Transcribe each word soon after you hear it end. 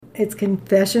It's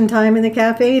confession time in the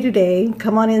cafe today.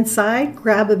 Come on inside,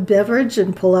 grab a beverage,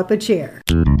 and pull up a chair.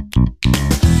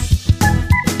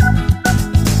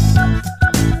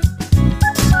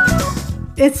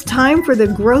 It's time for the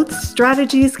Growth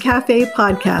Strategies Cafe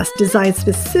podcast, designed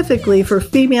specifically for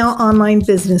female online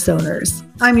business owners.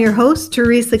 I'm your host,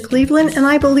 Teresa Cleveland, and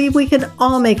I believe we can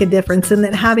all make a difference and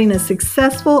that having a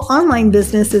successful online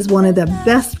business is one of the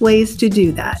best ways to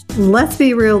do that. Let's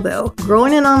be real though,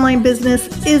 growing an online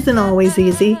business isn't always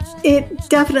easy. It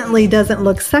definitely doesn't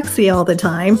look sexy all the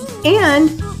time,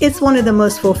 and it's one of the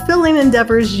most fulfilling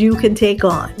endeavors you can take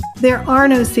on. There are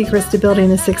no secrets to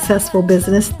building a successful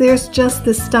business. There's just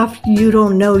the stuff you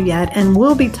don't know yet, and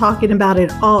we'll be talking about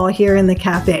it all here in the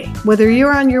cafe. Whether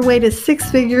you're on your way to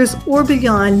six figures or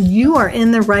beyond, you are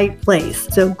in the right place.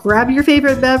 So grab your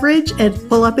favorite beverage and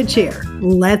pull up a chair.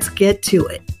 Let's get to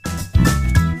it.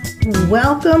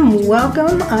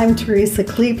 Welcome. I'm Teresa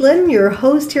Cleveland, your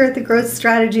host here at the Growth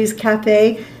Strategies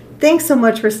Cafe. Thanks so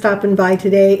much for stopping by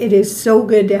today. It is so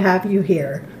good to have you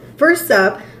here. First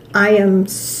up, I am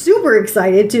super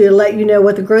excited to let you know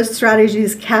what the Growth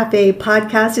Strategies Cafe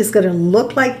podcast is going to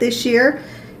look like this year.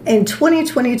 In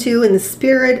 2022, in the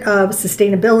spirit of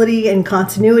sustainability and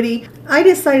continuity, I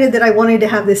decided that I wanted to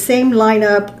have the same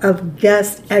lineup of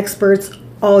guest experts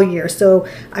all year. So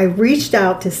I reached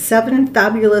out to 7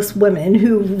 fabulous women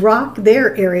who rock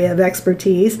their area of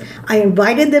expertise. I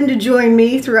invited them to join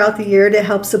me throughout the year to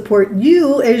help support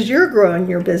you as you're growing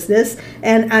your business.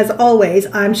 And as always,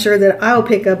 I'm sure that I'll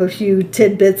pick up a few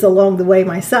tidbits along the way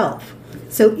myself.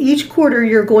 So each quarter,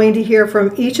 you're going to hear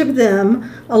from each of them,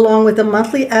 along with a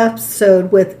monthly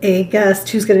episode with a guest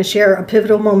who's going to share a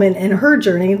pivotal moment in her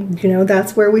journey. You know,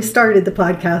 that's where we started the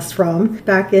podcast from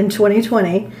back in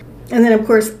 2020. And then, of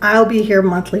course, I'll be here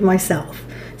monthly myself.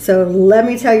 So let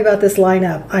me tell you about this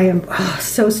lineup. I am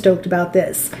so stoked about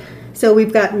this. So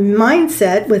we've got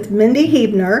Mindset with Mindy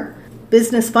Huebner,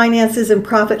 Business Finances and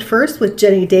Profit First with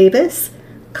Jenny Davis,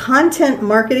 Content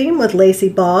Marketing with Lacey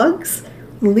Boggs,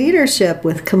 Leadership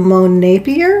with Kimon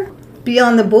Napier,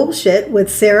 Beyond the Bullshit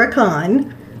with Sarah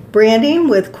Kahn, Branding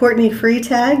with Courtney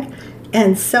Freitag,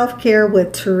 and Self-Care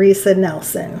with Teresa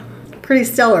Nelson. Pretty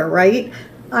stellar, right?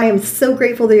 I am so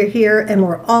grateful that you're here, and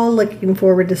we're all looking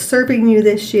forward to serving you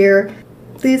this year.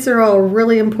 These are all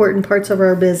really important parts of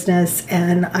our business,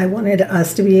 and I wanted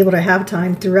us to be able to have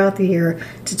time throughout the year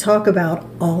to talk about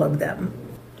all of them.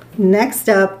 Next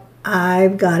up,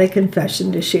 I've got a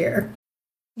confession to share.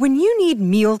 When you need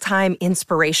mealtime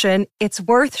inspiration, it's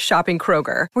worth shopping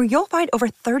Kroger, where you'll find over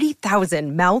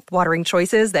 30,000 mouth-watering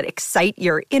choices that excite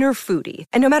your inner foodie.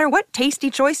 And no matter what tasty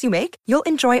choice you make, you'll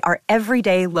enjoy our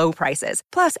everyday low prices,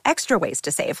 plus extra ways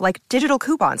to save, like digital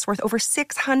coupons worth over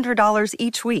 $600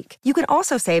 each week. You can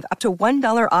also save up to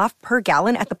 $1 off per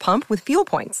gallon at the pump with fuel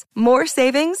points. More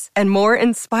savings and more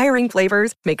inspiring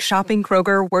flavors make shopping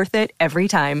Kroger worth it every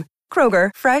time. Kroger,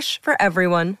 fresh for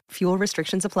everyone. Fuel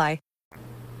restrictions apply.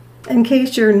 In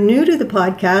case you're new to the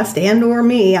podcast and or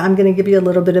me, I'm going to give you a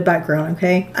little bit of background,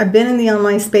 okay? I've been in the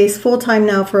online space full-time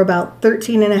now for about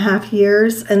 13 and a half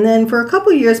years. And then for a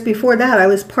couple years before that, I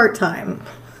was part-time.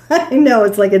 I know,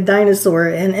 it's like a dinosaur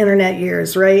in internet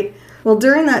years, right? Well,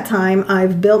 during that time,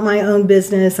 I've built my own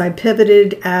business. I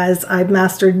pivoted as I've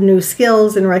mastered new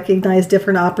skills and recognized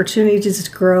different opportunities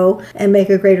to grow and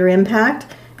make a greater impact.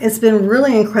 It's been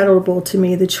really incredible to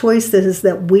me, the choices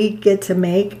that we get to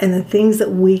make and the things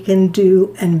that we can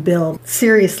do and build.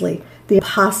 Seriously, the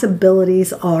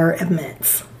possibilities are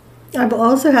immense. I've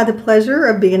also had the pleasure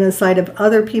of being inside of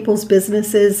other people's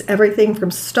businesses, everything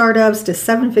from startups to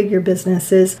 7-figure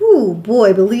businesses. Ooh,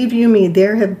 boy, believe you me,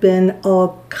 there have been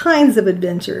all kinds of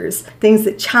adventures. Things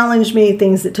that challenged me,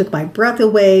 things that took my breath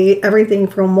away, everything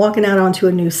from walking out onto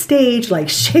a new stage, like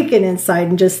shaking inside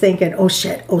and just thinking, oh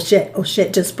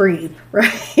shit, just breathe,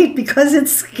 right? Because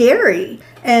it's scary.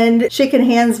 And shaking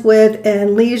hands with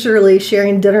and leisurely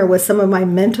sharing dinner with some of my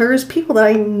mentors, people that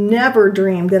I never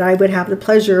dreamed that I would have the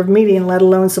pleasure of meeting, let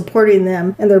alone supporting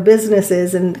them and their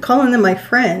businesses and calling them my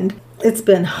friend. It's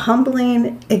been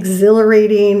humbling,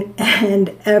 exhilarating, and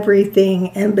everything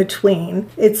in between.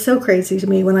 It's so crazy to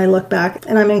me when I look back,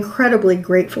 and I'm incredibly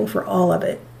grateful for all of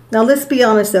it. Now, let's be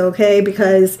honest though, okay?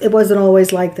 Because it wasn't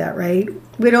always like that, right?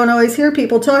 We don't always hear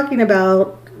people talking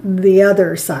about the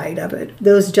other side of it.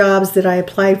 Those jobs that I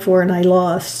applied for and I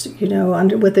lost,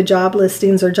 with the job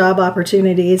listings or job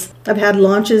opportunities. I've had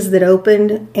launches that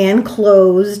opened and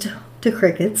closed to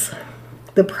crickets.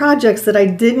 The projects that I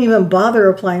didn't even bother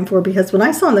applying for, because when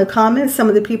I saw in the comments some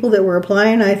of the people that were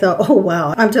applying, I thought, oh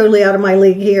wow, I'm totally out of my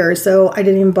league here, so I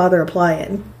didn't even bother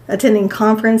applying. attending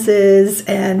conferences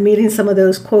and meeting some of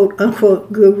those quote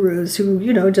unquote gurus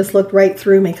who, just looked right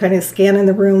through me, kind of scanning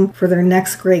the room for their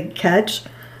next great catch,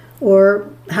 or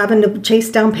having to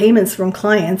chase down payments from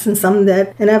clients, and some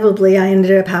that inevitably I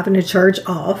ended up having to charge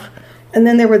off. And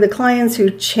then there were the clients who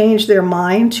changed their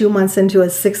mind 2 months into a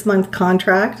 6-month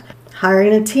contract,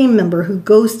 hiring a team member who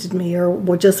ghosted me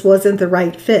or just wasn't the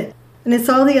right fit. And it's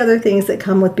all the other things that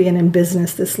come with being in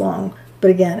business this long. But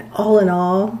again, all in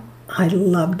all, I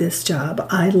love this job.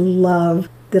 I love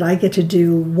that I get to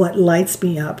do what lights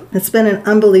me up. It's been an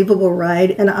unbelievable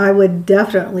ride, and I would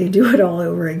definitely do it all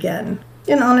over again.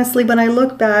 And honestly, when I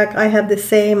look back, I have the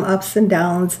same ups and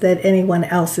downs that anyone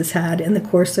else has had in the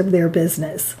course of their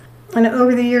business. And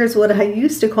over the years, what I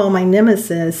used to call my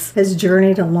nemesis has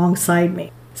journeyed alongside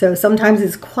me. So sometimes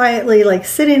it's quietly like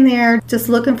sitting there, just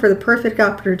looking for the perfect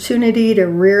opportunity to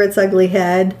rear its ugly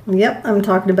head. Yep, I'm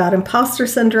talking about imposter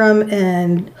syndrome,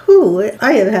 and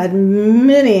I have had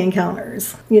many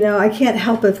encounters. I can't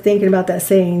help but thinking about that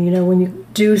saying, when you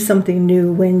do something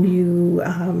new, when you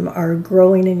are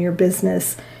growing in your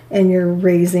business and you're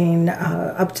raising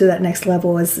up to that next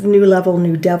level, as new level,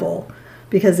 new devil,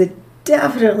 because it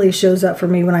definitely shows up for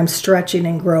me when I'm stretching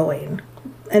and growing.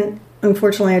 And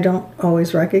unfortunately, I don't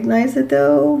always recognize it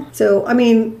though. So,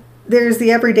 there's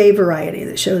the everyday variety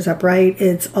that shows up, right?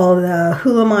 It's all the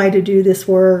who am I to do this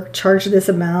work, charge this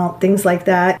amount, things like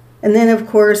that. And then, of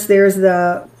course, there's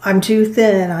the I'm too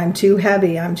thin, I'm too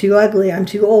heavy, I'm too ugly, I'm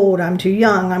too old, I'm too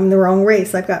young, I'm the wrong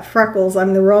race, I've got freckles,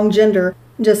 I'm the wrong gender.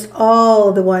 Just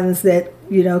all the ones that,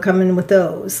 come in with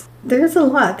those. There's a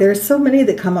lot. There's so many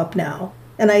that come up now.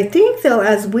 And I think, though,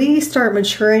 as we start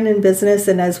maturing in business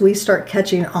and as we start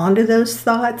catching on to those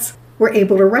thoughts, we're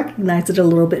able to recognize it a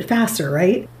little bit faster,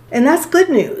 right? And that's good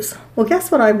news. Well,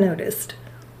 guess what I've noticed?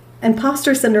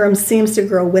 Imposter syndrome seems to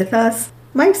grow with us.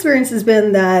 My experience has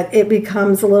been that it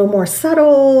becomes a little more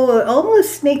subtle,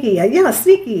 almost sneaky. Yeah,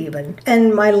 sneaky even.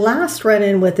 And my last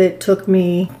run-in with it took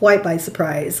me quite by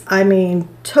surprise.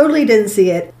 Totally didn't see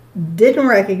it, didn't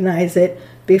recognize it.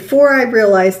 Before I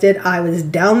realized it, I was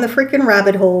down the freaking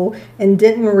rabbit hole and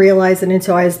didn't realize it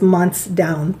until I was months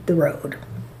down the road.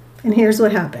 And here's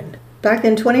what happened. Back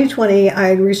in 2020,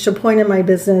 I reached a point in my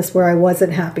business where I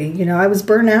wasn't happy. I was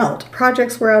burnt out.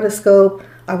 Projects were out of scope.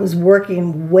 I was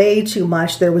working way too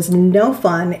much. There was no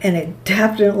fun, and it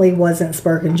definitely wasn't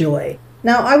sparking joy.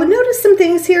 Now, I would notice some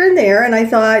things here and there, and I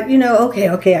thought,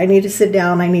 okay, I need to sit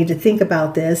down, I need to think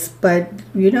about this, but,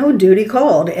 duty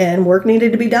called, and work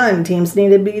needed to be done, teams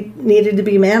needed to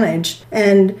be managed,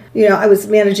 and, I was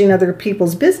managing other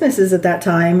people's businesses at that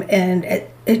time, and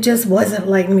it just wasn't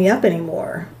lighting me up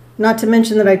anymore. Not to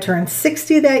mention that I turned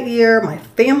 60 that year, my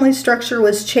family structure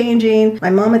was changing, my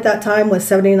mom at that time was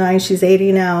 79, she's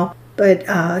 80 now.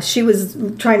 But she was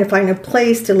trying to find a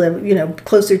place to live,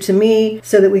 closer to me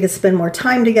so that we could spend more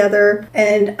time together.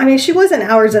 And she wasn't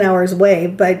hours and hours away,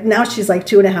 but now she's like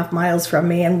 2.5 miles from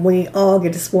me, and we all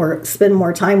get to spend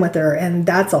more time with her. And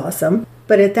that's awesome.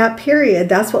 But at that period,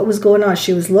 that's what was going on.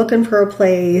 She was looking for a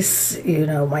place.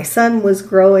 My son was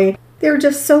growing. There were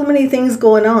just so many things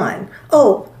going on.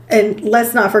 Oh, and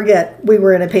let's not forget, we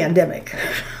were in a pandemic.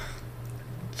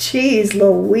 Jeez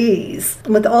Louise.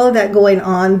 And with all of that going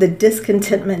on, the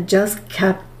discontentment just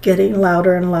kept getting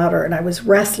louder and louder, and I was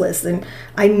restless, and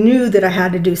I knew that I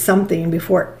had to do something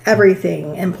before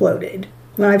everything imploded.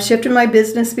 Now, I've shifted my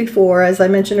business before, as I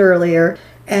mentioned earlier,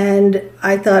 and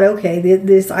I thought, okay,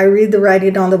 I read the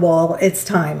writing on the wall. It's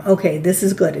time. Okay, this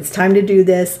is good. It's time to do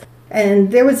this.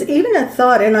 And there was even a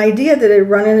thought, an idea that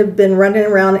had been running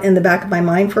around in the back of my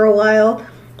mind for a while.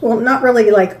 Well, not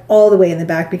really like all the way in the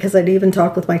back, because I'd even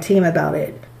talked with my team about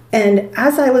it. And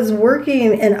as I was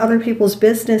working in other people's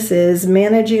businesses,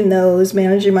 managing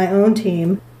my own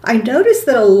team, I noticed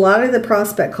that a lot of the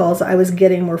prospect calls I was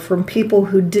getting were from people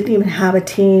who didn't even have a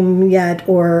team yet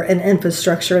or an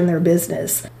infrastructure in their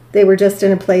business. They were just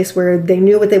in a place where they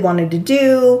knew what they wanted to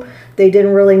do. They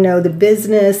didn't really know the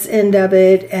business end of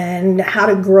it and how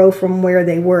to grow from where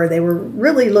they were. They were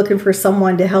really looking for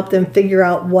someone to help them figure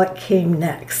out what came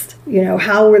next.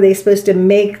 How were they supposed to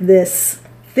make this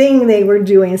thing they were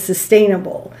doing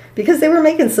sustainable? Because they were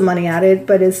making some money at it,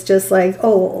 but it's just like,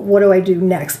 oh, what do I do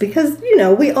next? Because,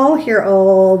 we all hear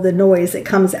all the noise that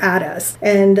comes at us.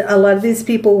 And a lot of these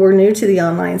people were new to the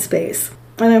online space.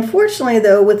 And unfortunately,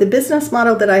 though, with the business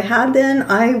model that I had then,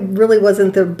 I really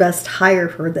wasn't the best hire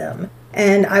for them.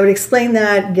 And I would explain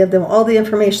that, give them all the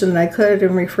information that I could,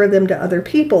 and refer them to other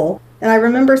people. And I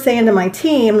remember saying to my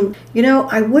team,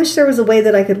 I wish there was a way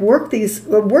that I could work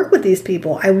with these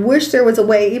people. I wish there was a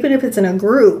way, even if it's in a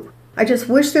group, I just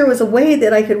wish there was a way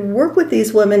that I could work with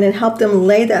these women and help them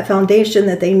lay that foundation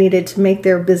that they needed to make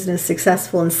their business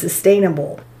successful and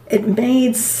sustainable. It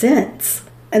made sense.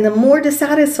 And the more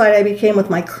dissatisfied I became with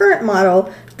my current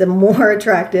model, the more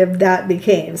attractive that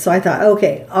became. So I thought,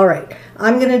 okay, all right,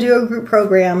 I'm going to do a group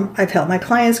program. I've helped my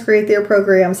clients create their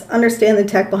programs, understand the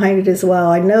tech behind it as well.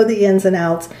 I know the ins and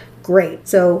outs. Great.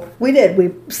 So we did.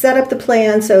 We set up the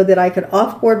plan so that I could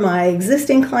offboard my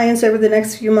existing clients over the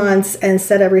next few months and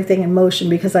set everything in motion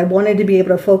because I wanted to be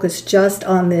able to focus just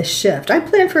on this shift. I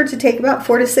planned for it to take about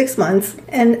 4 to 6 months.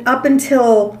 And up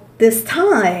until this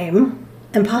time,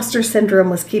 imposter syndrome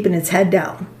was keeping its head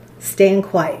down, staying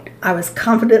quiet. I was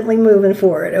confidently moving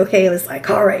forward. Okay, it was like,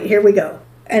 all right, here we go.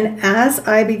 And as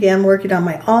I began working on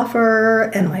my offer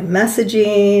and my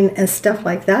messaging and stuff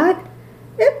like that,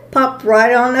 it popped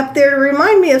right on up there to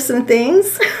remind me of some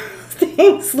things.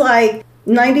 Things like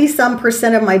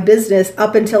 90% of my business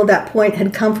up until that point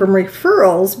had come from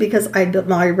referrals because I built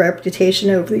my reputation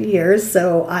over the years.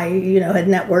 So I, had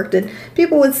networked and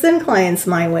people would send clients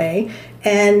my way.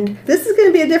 And this is going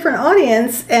to be a different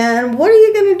audience. And what are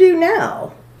you going to do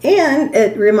now? And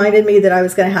it reminded me that I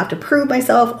was going to have to prove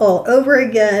myself all over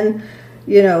again.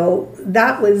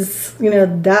 That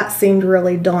seemed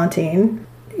really daunting.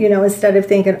 Instead of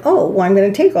thinking, oh, well, I'm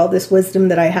going to take all this wisdom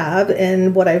that I have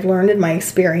and what I've learned in my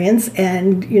experience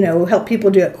and, help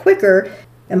people do it quicker.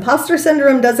 Imposter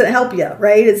syndrome doesn't help you,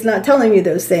 right? It's not telling you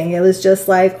those things. It was just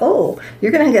like, oh,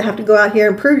 you're going to have to go out here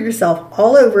and prove yourself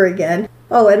all over again.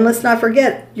 Oh, and let's not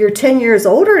forget, you're 10 years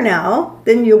older now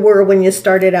than you were when you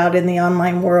started out in the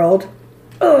online world.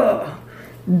 Ugh,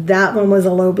 that one was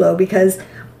a low blow because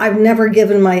I've never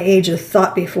given my age a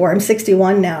thought before. I'm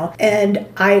 61 now, and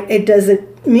it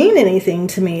doesn't mean anything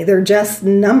to me. They're just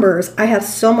numbers. I have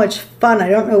so much fun. I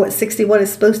don't know what 61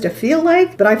 is supposed to feel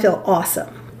like, but I feel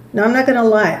awesome. Now, I'm not going to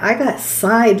lie. I got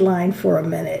sidelined for a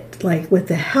minute, like with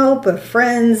the help of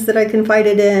friends that I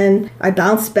confided in. I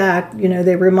bounced back.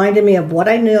 They reminded me of what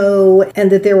I know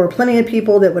and that there were plenty of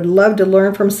people that would love to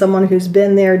learn from someone who's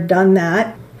been there, done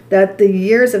that the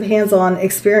years of hands-on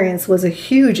experience was a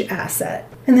huge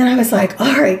asset. And then I was like,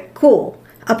 all right, cool.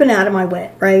 Up and at 'em I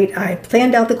went, right? I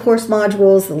planned out the course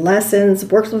modules, the lessons,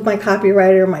 worked with my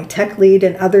copywriter, my tech lead,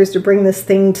 and others to bring this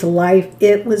thing to life.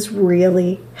 It was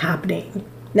really happening.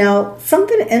 Now,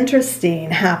 something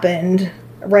interesting happened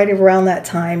right around that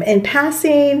time. In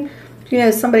passing,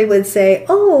 somebody would say,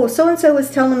 oh, so-and-so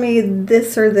was telling me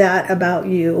this or that about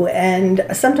you. And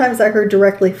sometimes I heard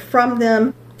directly from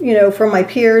them, from my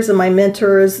peers and my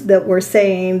mentors that were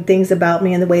saying things about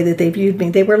me and the way that they viewed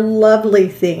me. They were lovely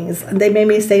things. They made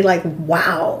me say like,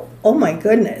 wow, oh my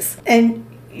goodness. And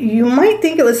you might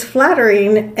think it was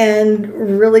flattering and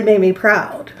really made me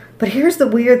proud. But here's the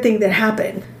weird thing that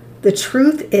happened. The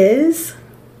truth is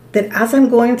that as I'm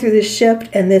going through this shift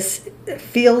and this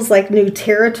feels like new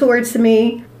territory to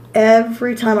me,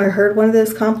 every time I heard one of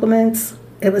those compliments,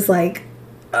 it was like,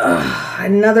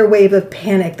 another wave of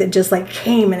panic that just like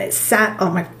came and it sat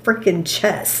on my freaking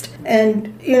chest.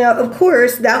 And, of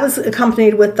course, that was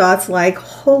accompanied with thoughts like,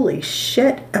 holy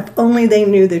shit, if only they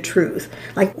knew the truth.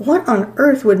 Like, what on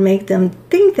earth would make them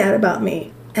think that about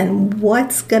me? And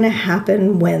what's going to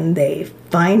happen when they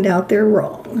find out they're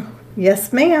wrong?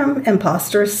 Yes, ma'am.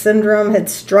 Imposter syndrome had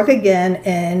struck again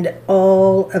and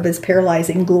all of its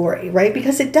paralyzing glory, right?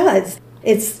 Because it does.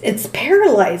 It's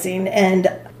paralyzing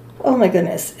and oh my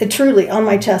goodness, it truly on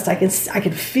my chest, I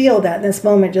could feel that in this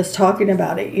moment just talking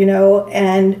about it,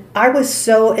 and I was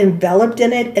so enveloped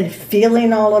in it and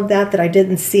feeling all of that I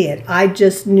didn't see it. I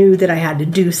just knew that I had to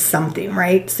do something,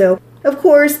 right? So, of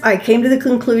course, I came to the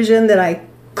conclusion that I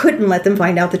couldn't let them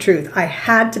find out the truth. I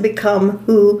had to become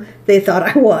who they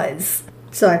thought I was.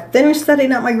 So I finished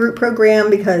setting up my group program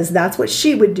because that's what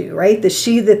she would do, right? The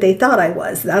she that they thought I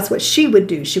was. That's what she would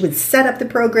do. She would set up the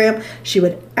program. She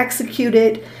would execute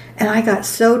it. And I got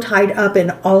so tied up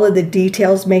in all of the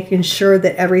details, making sure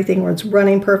that everything was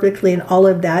running perfectly and all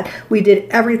of that. We did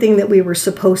everything that we were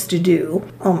supposed to do,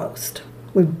 almost.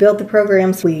 We built the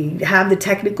programs. We have the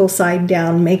technical side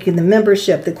down, making the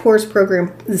membership, the course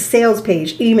program, the sales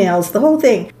page, emails, the whole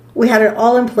thing. We had it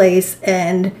all in place,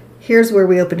 and here's where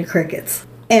we opened to crickets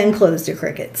and closed to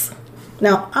crickets.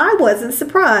 Now, I wasn't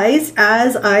surprised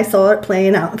as I saw it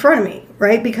playing out in front of me,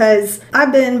 right? Because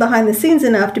I've been behind the scenes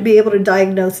enough to be able to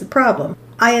diagnose the problem.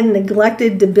 I had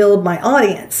neglected to build my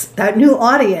audience, that new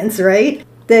audience, right?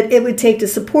 That it would take to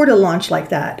support a launch like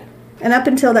that. And up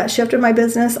until that shift in my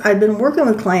business, I'd been working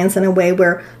with clients in a way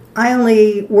where I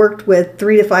only worked with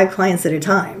 3 to 5 clients at a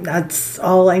time. That's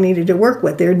all I needed to work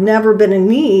with. There had never been a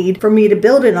need for me to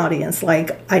build an audience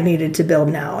like I needed to build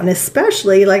now. And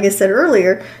especially, like I said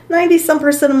earlier,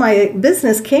 90% of my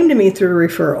business came to me through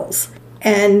referrals.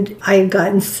 And I had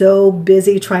gotten so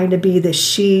busy trying to be the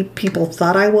she people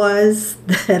thought I was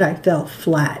that I fell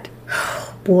flat.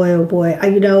 Boy, oh boy.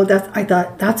 I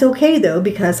thought that's okay though,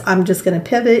 because I'm just going to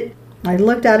pivot. I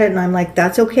looked at it and I'm like,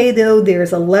 that's okay though.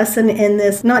 There's a lesson in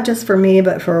this, not just for me,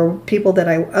 but for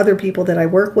other people that I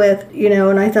work with,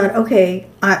 and I thought, okay,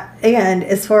 and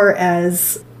as far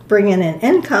as bringing in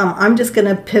income, I'm just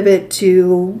going to pivot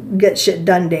to get shit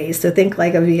done days. So think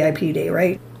like a VIP day,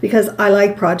 right? Because I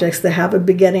like projects that have a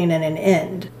beginning and an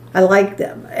end. I like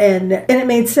them. And it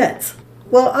made sense.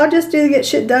 Well, I'll just do the get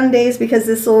shit done days because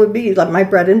this will be like my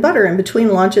bread and butter in between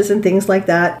launches and things like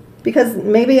that. Because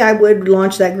maybe I would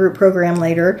launch that group program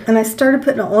later. And I started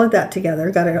putting all of that together,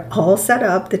 got it all set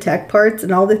up, the tech parts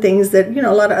and all the things that,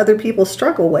 a lot of other people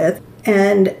struggle with.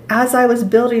 And as I was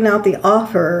building out the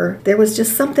offer, there was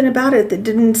just something about it that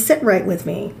didn't sit right with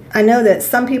me. I know that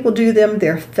some people do them,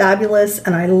 they're fabulous,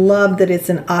 and I love that it's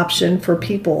an option for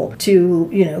people to,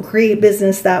 create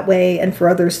business that way and for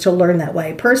others to learn that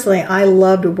way. Personally, I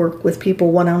love to work with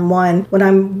people one-on-one when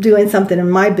I'm doing something in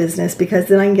my business because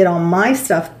then I can get all my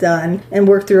stuff done and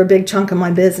work through a big chunk of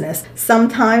my business.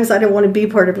 Sometimes I don't want to be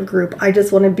part of a group. I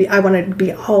want it to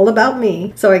be all about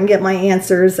me so I can get my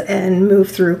answers and move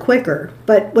through quicker.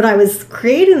 But when I was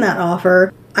creating that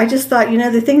offer, I just thought,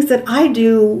 the things that I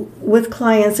do with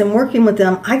clients and working with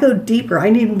them, I go deeper. I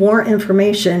need more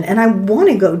information and I want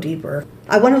to go deeper.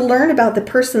 I want to learn about the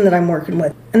person that I'm working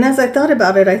with. And as I thought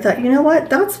about it, I thought, you know what?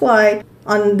 That's why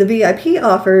on the VIP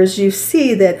offers, you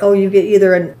see that, you get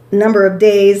either a number of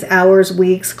days, hours,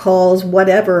 weeks, calls,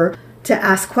 whatever, to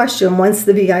ask questions once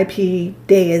the VIP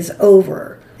day is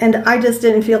over. And I just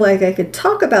didn't feel like I could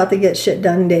talk about the get shit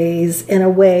done days in a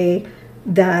way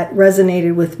that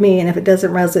resonated with me. And if it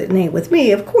doesn't resonate with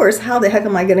me, of course, how the heck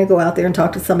am I going to go out there and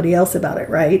talk to somebody else about it,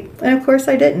 right? And of course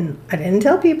I didn't. I didn't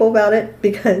tell people about it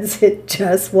because it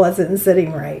just wasn't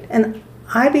sitting right. And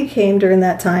during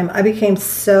that time, I became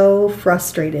so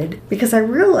frustrated because I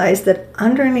realized that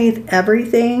underneath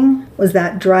everything was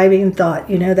that driving thought,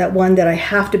 that one that I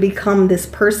have to become this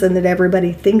person that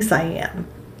everybody thinks I am.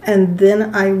 And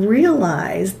then I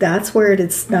realized that's where it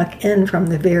had snuck in from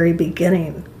the very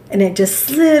beginning. And it just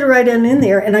slid right in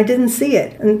there and I didn't see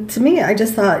it. And to me, I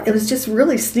just thought it was just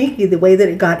really sneaky the way that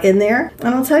it got in there.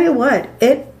 And I'll tell you what,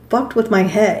 it fucked with my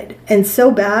head and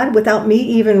so bad without me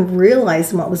even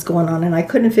realizing what was going on. And I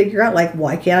couldn't figure out,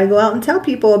 why can't I go out and tell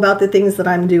people about the things that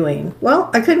I'm doing? Well,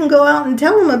 I couldn't go out and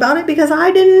tell them about it because I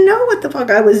didn't know what the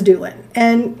fuck I was doing.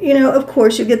 And, of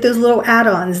course, you get those little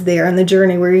add-ons there in the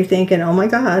journey where you're thinking, oh my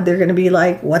God, they're going to be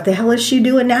like, what the hell is she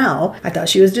doing now? I thought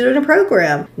she was doing a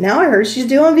program. Now I heard she's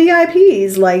doing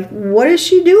VIPs. What is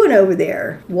she doing over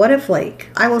there? What a flake.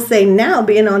 I will say now,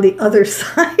 being on the other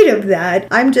side of that,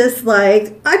 I'm just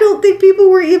like, I don't think people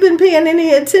were even paying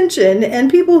any attention, and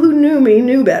people who knew me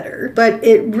knew better. But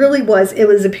it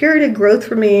was a period of growth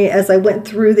for me as I went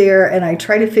through there and I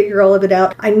tried to figure all of it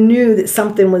out. I knew that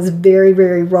something was very,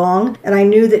 very wrong. And I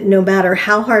knew that no matter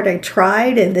how hard I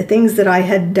tried and the things that I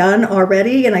had done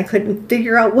already and I couldn't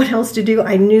figure out what else to do,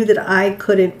 I knew that I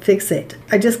couldn't fix it.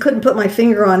 I just couldn't put my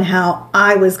finger on how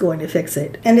I was going to fix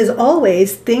it. And as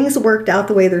always, things worked out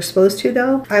the way they're supposed to,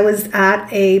 though. I was at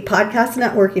a podcast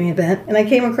networking event and I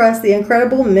came across the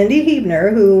incredible Mindy Huebner,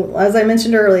 who, as I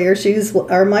mentioned earlier, she's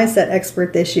our mindset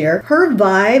expert this year. Her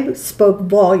vibe spoke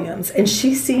volumes and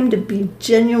she seemed to be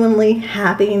genuinely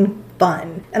having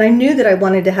fun. And I knew that I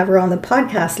wanted to have her on the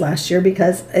podcast last year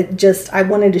because I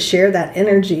wanted to share that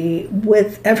energy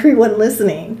with everyone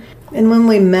listening. And when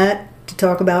we met to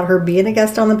talk about her being a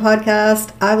guest on the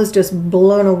podcast, I was just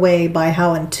blown away by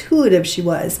how intuitive she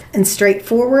was and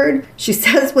straightforward. She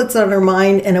says what's on her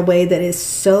mind in a way that is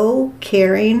so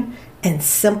caring and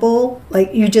simple.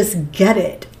 You just get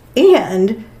it.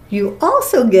 And you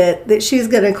also get that she's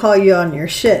going to call you on your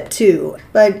shit too.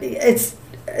 But it's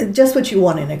just what you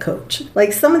want in a coach.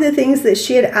 Some of the things that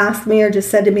she had asked me or just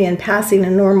said to me in passing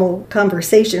in normal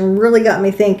conversation really got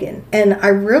me thinking. And I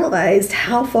realized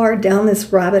how far down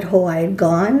this rabbit hole I had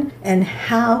gone and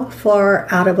how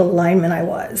far out of alignment I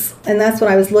was. And that's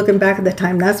when I was looking back at the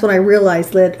time. That's when I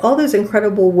realized that all those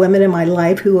incredible women in my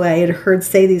life who I had heard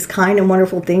say these kind and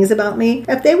wonderful things about me,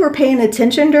 if they were paying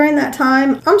attention during that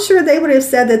time, I'm sure they would have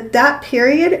said that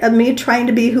period of me trying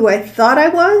to be who I thought I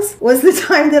was the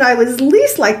time that I was least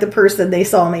least like the person they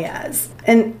saw me as.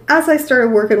 And as I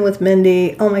started working with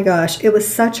Mindy, oh my gosh, it was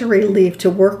such a relief to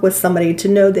work with somebody to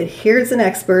know that here's an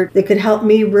expert that could help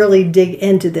me really dig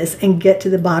into this and get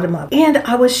to the bottom of it. And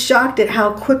I was shocked at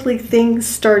how quickly things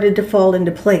started to fall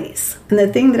into place. And the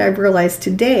thing that I've realized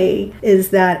today is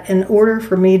that in order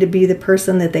for me to be the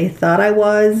person that they thought I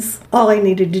was, all I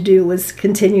needed to do was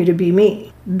continue to be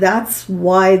me. That's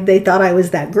why they thought I was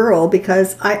that girl,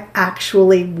 because I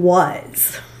actually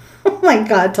was. Oh my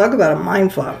God, talk about a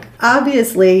mindfuck.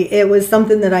 Obviously, it was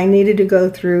something that I needed to go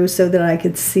through so that I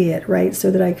could see it, right? So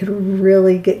that I could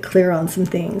really get clear on some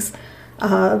things.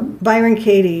 Byron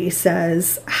Katie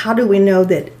says, how do we know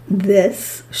that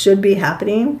this should be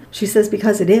happening? She says,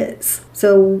 because it is.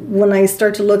 So when I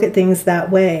start to look at things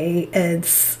that way,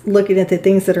 it's looking at the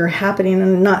things that are happening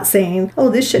and not saying, oh,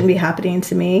 this shouldn't be happening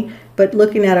to me, but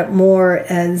looking at it more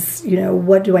as,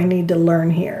 what do I need to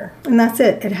learn here? And that's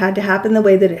it. It had to happen the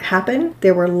way that it happened.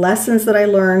 There were lessons that I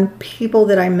learned, people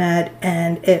that I met,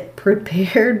 and it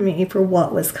prepared me for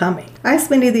what was coming. I asked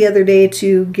Mindy the other day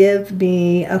to give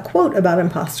me a quote about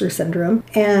imposter syndrome,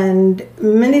 and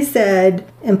Mindy said,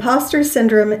 imposter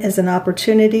syndrome is an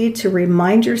opportunity to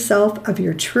remind yourself of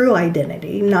your true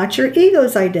identity, not your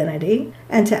ego's identity,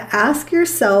 and to ask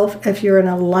yourself if you're in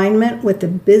alignment with the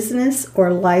business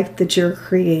or life that you're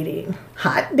creating.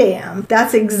 Hot damn.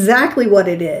 That's exactly what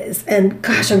it is. And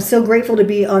gosh, I'm so grateful to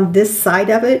be on this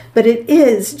side of it, but it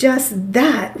is just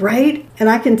that, right? And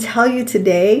I can tell you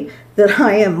today that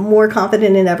I am more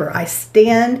confident than ever. I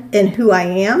stand in who I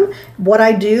am, what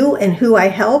I do, and who I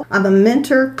help. I'm a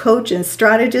mentor, coach, and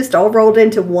strategist all rolled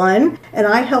into one, and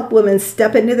I help women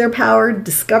step into their power,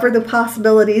 discover the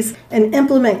possibilities, and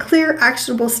implement clear,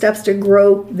 actionable steps to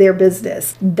grow their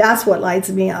business. That's what lights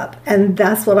me up, and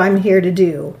that's what I'm here to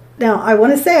do. Now, I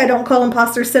want to say I don't call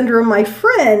imposter syndrome my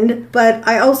friend, but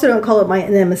I also don't call it my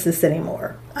nemesis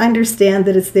anymore. I understand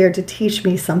that it's there to teach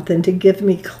me something, to give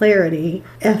me clarity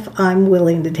if I'm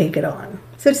willing to take it on.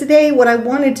 So today, what I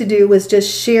wanted to do was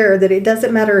just share that it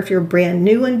doesn't matter if you're brand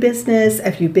new in business,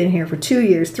 if you've been here for 2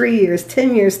 years, 3 years,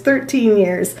 10 years, 13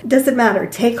 years. It doesn't matter.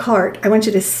 Take heart. I want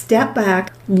you to step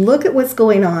back, look at what's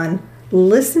going on,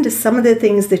 listen to some of the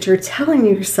things that you're telling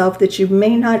yourself that you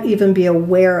may not even be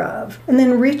aware of, and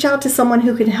then reach out to someone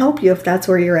who can help you if that's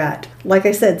where you're at. Like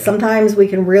I said, sometimes we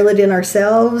can reel it in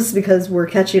ourselves because we're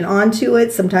catching on to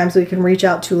it. Sometimes we can reach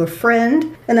out to a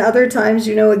friend, and other times,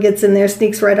 it gets in there,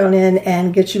 sneaks right on in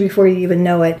and gets you before you even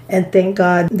know it. And thank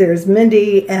God there's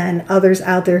Mindy and others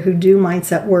out there who do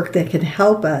mindset work that can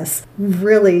help us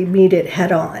really meet it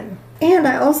head on. And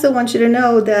I also want you to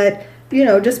know that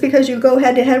just because you go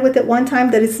head to head with it one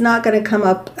time, that it's not going to come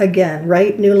up again,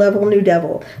 right? New level, new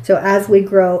devil. So as we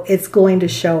grow, it's going to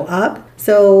show up.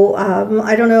 So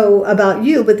I don't know about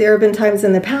you, but there have been times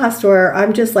in the past where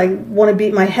I'm just want to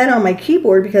beat my head on my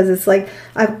keyboard because it's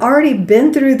I've already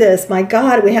been through this. My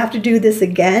God, we have to do this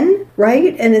again,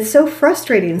 right? And it's so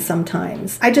frustrating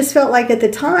sometimes. I just felt like at the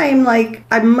time,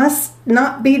 I must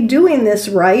not be doing this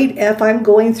right if I'm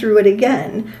going through it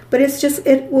again. But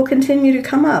it will continue to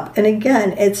come up. And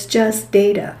again, it's just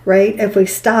data, right? If we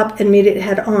stop and meet it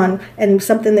head on and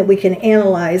something that we can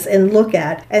analyze and look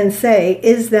at and say,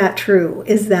 is that true?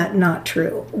 Is that not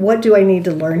true? What do I need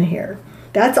to learn here?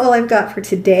 That's all I've got for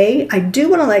today. I do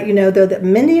want to let you know, though, that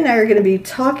Mindy and I are going to be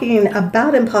talking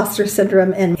about imposter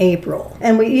syndrome in April.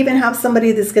 And we even have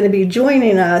somebody that's going to be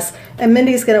joining us, and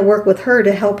Mindy's going to work with her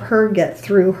to help her get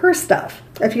through her stuff.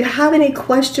 If you have any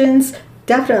questions,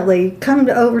 definitely come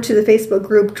over to the Facebook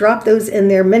group, drop those in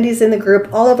there. Mindy's in the group.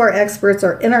 All of our experts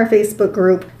are in our Facebook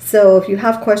group. So if you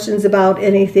have questions about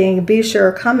anything, be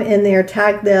sure, come in there,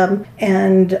 tag them,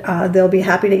 and they'll be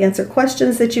happy to answer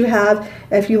questions that you have.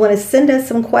 If you want to send us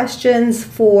some questions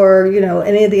for,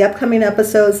 any of the upcoming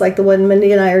episodes, like the one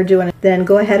Mindy and I are doing, then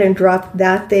go ahead and drop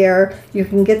that there. You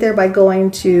can get there by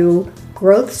going to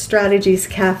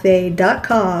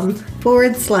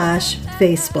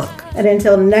growthstrategiescafe.com/Facebook. And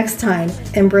until next time,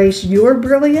 embrace your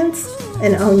brilliance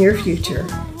and own your future.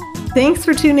 Thanks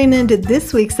for tuning in to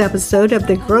this week's episode of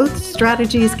the Growth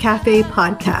Strategies Cafe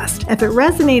podcast. If it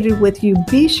resonated with you,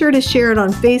 be sure to share it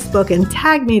on Facebook and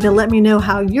tag me to let me know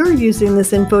how you're using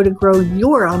this info to grow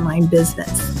your online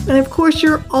business. And of course,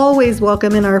 you're always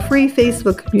welcome in our free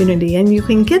Facebook community, and you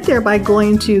can get there by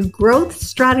going to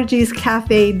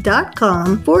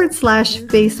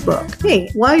growthstrategiescafe.com/Facebook. Hey,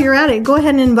 while you're at it, go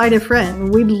ahead and invite a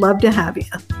friend. We'd love to have you.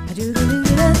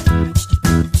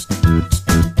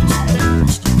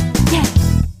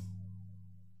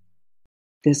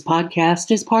 This podcast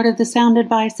is part of the Sound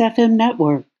Advice FM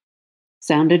network.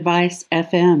 Sound Advice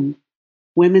FM.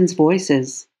 Women's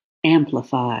voices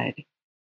amplified.